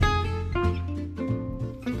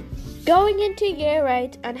going into year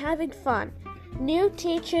 8 and having fun. New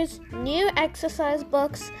teachers, new exercise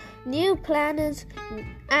books, new planners,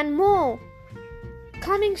 and more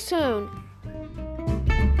coming soon.